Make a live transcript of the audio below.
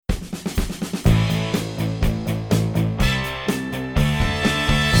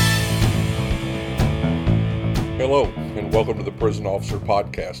Hello, and welcome to the Prison Officer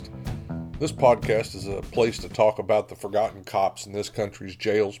Podcast. This podcast is a place to talk about the forgotten cops in this country's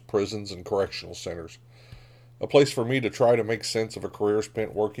jails, prisons, and correctional centers. A place for me to try to make sense of a career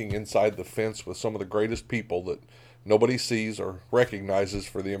spent working inside the fence with some of the greatest people that nobody sees or recognizes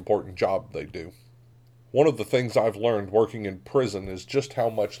for the important job they do. One of the things I've learned working in prison is just how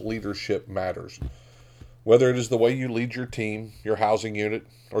much leadership matters. Whether it is the way you lead your team, your housing unit,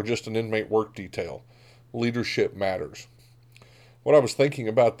 or just an inmate work detail, leadership matters. What I was thinking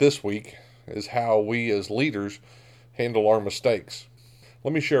about this week is how we as leaders handle our mistakes.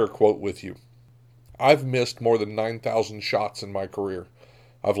 Let me share a quote with you. I've missed more than 9,000 shots in my career.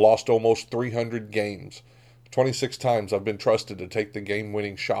 I've lost almost 300 games. 26 times I've been trusted to take the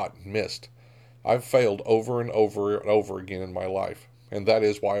game-winning shot and missed. I've failed over and over and over again in my life, and that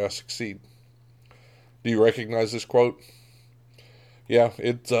is why I succeed. Do you recognize this quote? Yeah,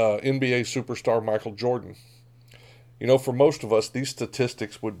 it's NBA superstar Michael Jordan. You know, for most of us, these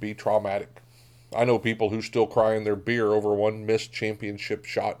statistics would be traumatic. I know people who still cry in their beer over one missed championship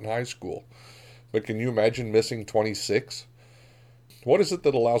shot in high school. But can you imagine missing 26? What is it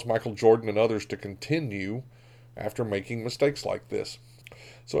that allows Michael Jordan and others to continue after making mistakes like this?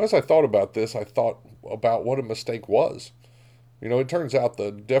 So as I thought about this, I thought about what a mistake was. You know, it turns out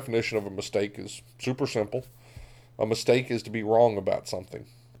the definition of a mistake is super simple. A mistake is to be wrong about something.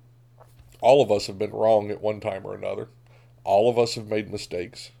 All of us have been wrong at one time or another. All of us have made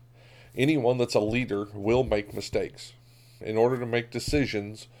mistakes. Anyone that's a leader will make mistakes. In order to make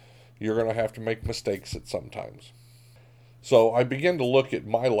decisions, you're going to have to make mistakes at some times. So I began to look at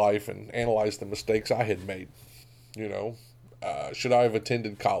my life and analyze the mistakes I had made. Should I have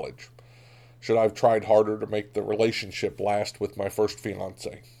attended college? Should I have tried harder to make the relationship last with my first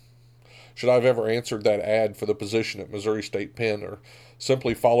fiance? Should I have ever answered that ad for the position at Missouri State Pen or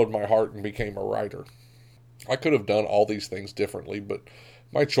simply followed my heart and became a writer? I could have done all these things differently, but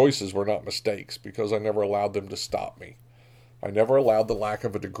my choices were not mistakes because I never allowed them to stop me. I never allowed the lack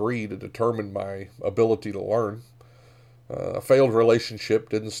of a degree to determine my ability to learn. A failed relationship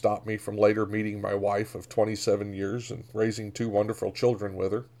didn't stop me from later meeting my wife of 27 years and raising 2 wonderful children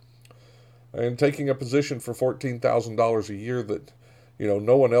with her. And taking a position for $14,000 a year that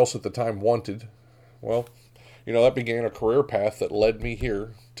no one else at the time wanted. Well, that began a career path that led me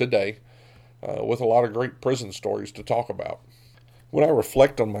here today with a lot of great prison stories to talk about. When I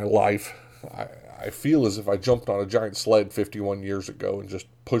reflect on my life, I feel as if I jumped on a giant sled 51 years ago and just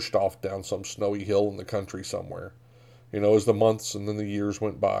pushed off down some snowy hill in the country somewhere. As the months and then the years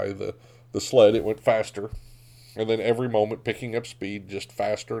went by, the sled, it went faster. And then every moment picking up speed just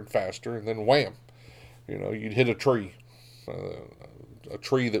faster and faster. And then wham, you'd hit a tree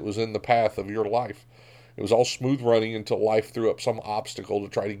that was in the path of your life. It was all smooth running until life threw up some obstacle to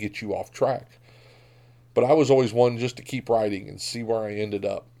try to get you off track. But I was always one just to keep riding and see where I ended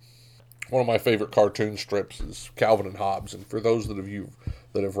up. One of my favorite cartoon strips is Calvin and Hobbes. And for those of you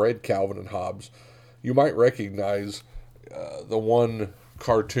that have read Calvin and Hobbes, you might recognize the one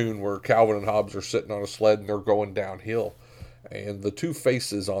cartoon where Calvin and Hobbes are sitting on a sled and they're going downhill. And the two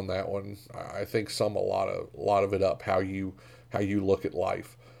faces on that one, I think sum a lot of it up, how you look at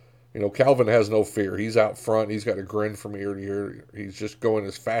life. Calvin has no fear. He's out front. He's got a grin from ear to ear. He's just going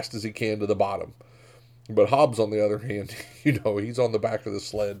as fast as he can to the bottom. But Hobbes, on the other hand, he's on the back of the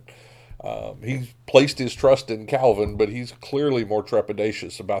sled. He's placed his trust in Calvin, but he's clearly more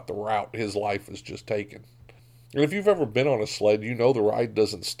trepidatious about the route his life has just taken. And if you've ever been on a sled, you know the ride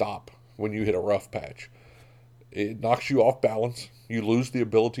doesn't stop when you hit a rough patch. It knocks you off balance. You lose the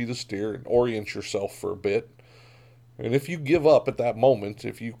ability to steer and orient yourself for a bit. And if you give up at that moment,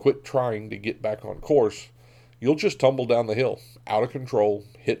 if you quit trying to get back on course, you'll just tumble down the hill, out of control,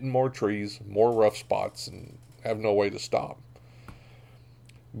 hitting more trees, more rough spots, and have no way to stop.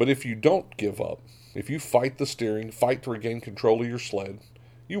 But if you don't give up, if you fight the steering, fight to regain control of your sled,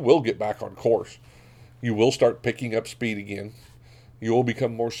 you will get back on course. You will start picking up speed again. You will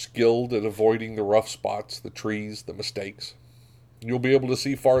become more skilled at avoiding the rough spots, the trees, the mistakes. You'll be able to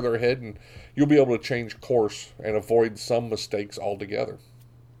see farther ahead and you'll be able to change course and avoid some mistakes altogether.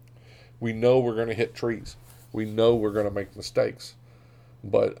 We know we're going to hit trees. We know we're going to make mistakes.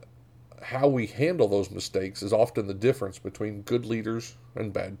 But how we handle those mistakes is often the difference between good leaders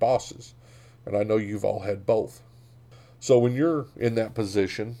and bad bosses. And I know you've all had both. So when you're in that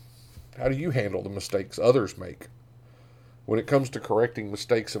position, how do you handle the mistakes others make? When it comes to correcting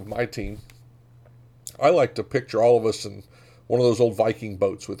mistakes of my team, I like to picture all of us in one of those old Viking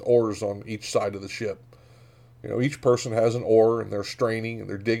boats with oars on each side of the ship. Each person has an oar and they're straining and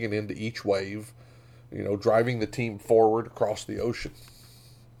they're digging into each wave, driving the team forward across the ocean.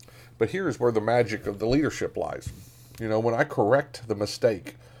 But here's where the magic of the leadership lies. When I correct the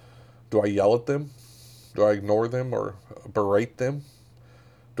mistake, do I yell at them? Do I ignore them or berate them?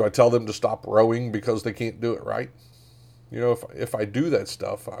 Do I tell them to stop rowing because they can't do it right? If I do that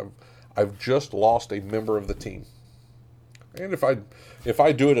stuff, I've just lost a member of the team. And if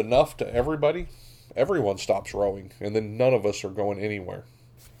I do it enough to everybody, everyone stops rowing, and then none of us are going anywhere.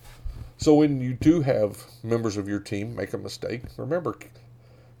 So when you do have members of your team make a mistake, remember,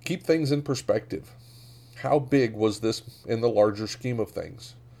 keep things in perspective. How big was this in the larger scheme of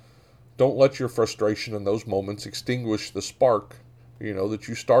things? Don't let your frustration in those moments extinguish the spark, that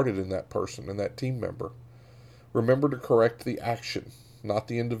you started in that person and that team member. Remember to correct the action, not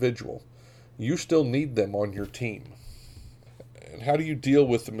the individual. You still need them on your team. And how do you deal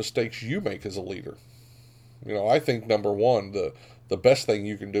with the mistakes you make as a leader? I think number one, the best thing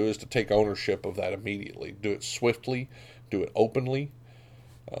you can do is to take ownership of that immediately. Do it swiftly, do it openly.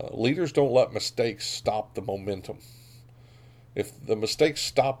 Leaders don't let mistakes stop the momentum. If the mistakes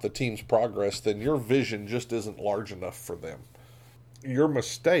stop the team's progress, then your vision just isn't large enough for them. Your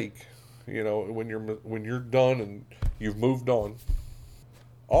mistake, when you're done and you've moved on,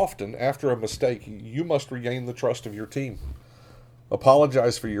 often after a mistake, you must regain the trust of your team.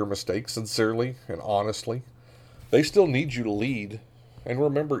 Apologize for your mistake sincerely and honestly. They still need you to lead. And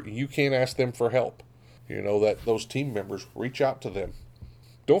remember, you can't ask them for help. That those team members, reach out to them.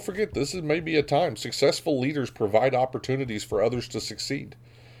 Don't forget, this is maybe a time. Successful leaders provide opportunities for others to succeed.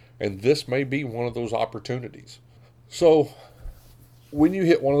 And this may be one of those opportunities. So, when you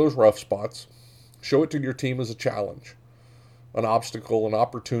hit one of those rough spots, show it to your team as a challenge, an obstacle, an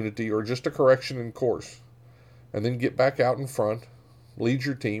opportunity, or just a correction in course. And then get back out in front, lead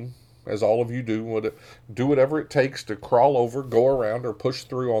your team, as all of you do. Do whatever it takes to crawl over, go around, or push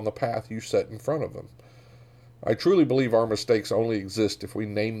through on the path you set in front of them. I truly believe our mistakes only exist if we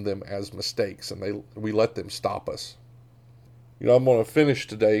name them as mistakes and we let them stop us. I'm going to finish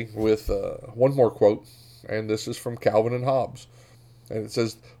today with one more quote, and this is from Calvin and Hobbes. And it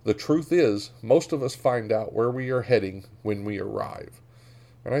says, "The truth is, most of us find out where we are heading when we arrive."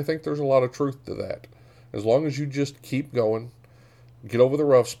 And I think there's a lot of truth to that. As long as you just keep going, get over the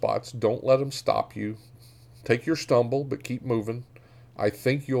rough spots, don't let them stop you. Take your stumble, but keep moving. I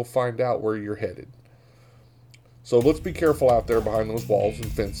think you'll find out where you're headed. So let's be careful out there behind those walls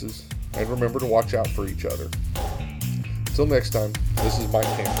and fences, and remember to watch out for each other. Until next time, this is Mike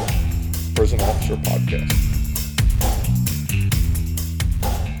Campbell, Prison Officer Podcast.